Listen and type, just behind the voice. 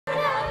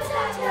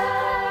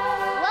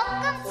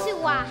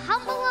a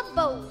humble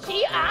abode.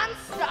 Gee, I'm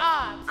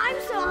starved. I'm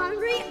so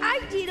hungry,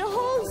 I'd eat a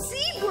whole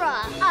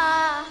zebra.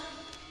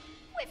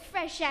 We're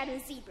fresh out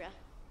of zebra.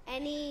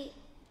 Any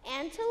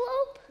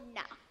antelope?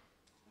 Nah.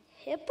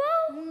 Hippo?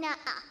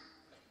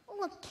 Nuh-uh.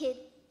 Look, kid,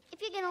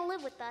 if you're gonna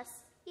live with us,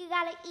 you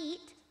gotta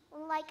eat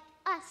like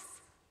us.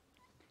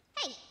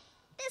 Hey,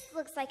 this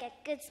looks like a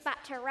good spot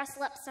to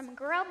rustle up some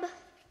grub.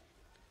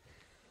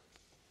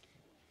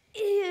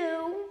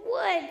 Ew,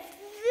 what's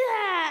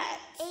that?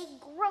 A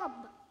grub.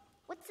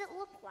 What's it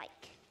look like?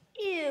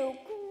 Ew,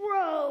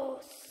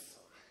 gross.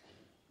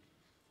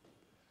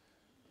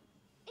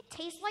 It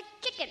tastes like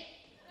chicken.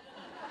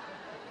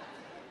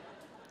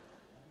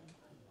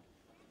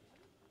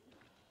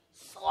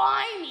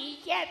 Slimy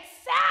yet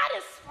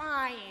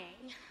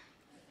satisfying.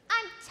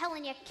 I'm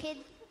telling you, kid,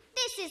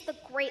 this is the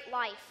great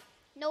life.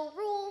 No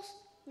rules,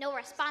 no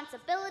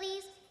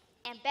responsibilities,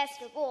 and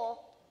best of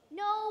all,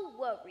 no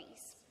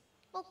worries.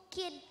 Well,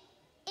 kid,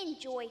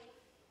 enjoy.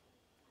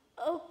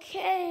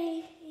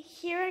 Okay,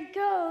 here it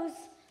goes.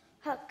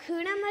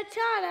 Hakuna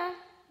Matata.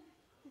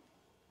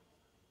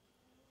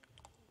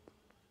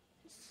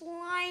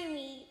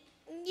 Slimy,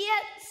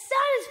 yet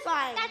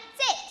satisfying. That's